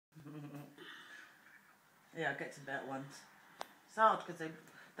Yeah, I'll get some better ones. It's hard because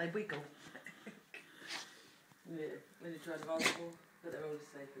they wiggle. Yeah, when you try to volleyball, but they're all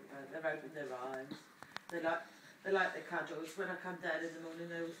sleeping. They've opened their eyes. They like their cuddles. When I come down in the morning,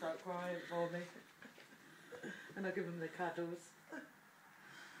 they all start crying for me, and I give them their cuddles.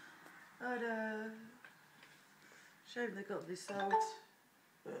 And shame they got this sold.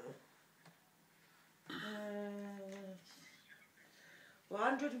 Well,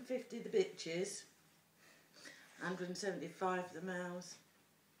 150 the bitches, 175 the males.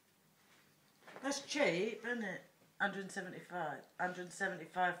 That's cheap, isn't it?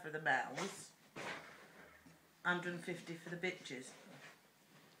 175 for the males, 150 for the bitches.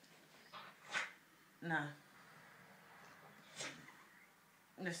 No.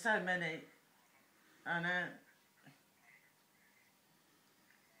 There's so many. I know.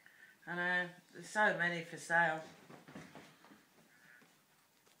 There's so many for sale.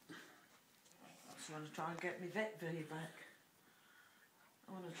 I just want to try and get my vet fee back.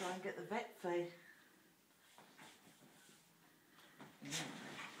 I want to try and get the vet fee.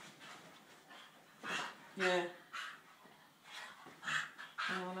 Yeah.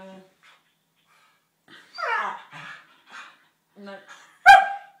 Oh no. No.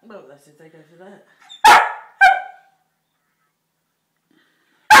 Well, that's if they go for that.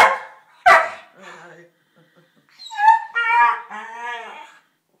 Oh no.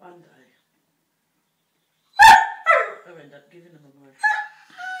 One day. I'll end up giving them away.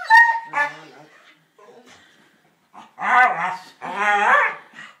 Oh,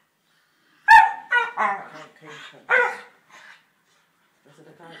 I can't keep them. I said I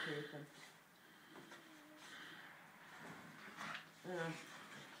can't keep them.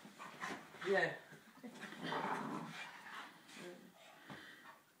 Yeah.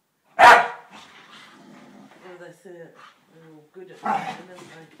 Well, that's it. They're all good at that, aren't they?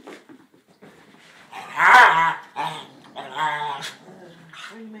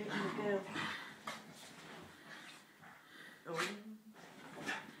 When are you meeting the girl? Oh.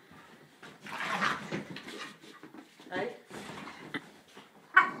 Hey?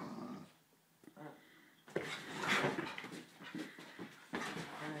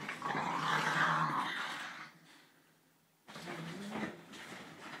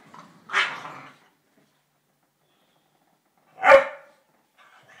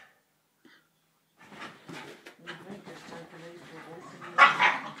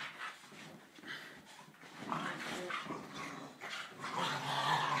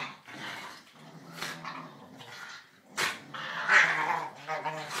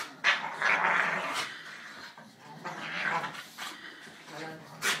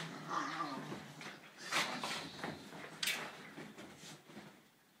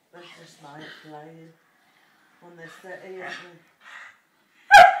 That's just like playing on their settee, aren't they?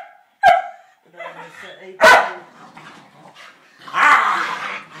 But they're on their settee.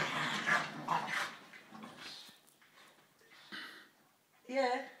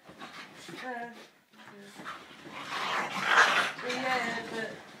 Yeah. Yeah, but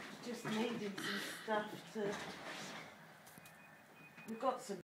just needing some stuff to... We've got some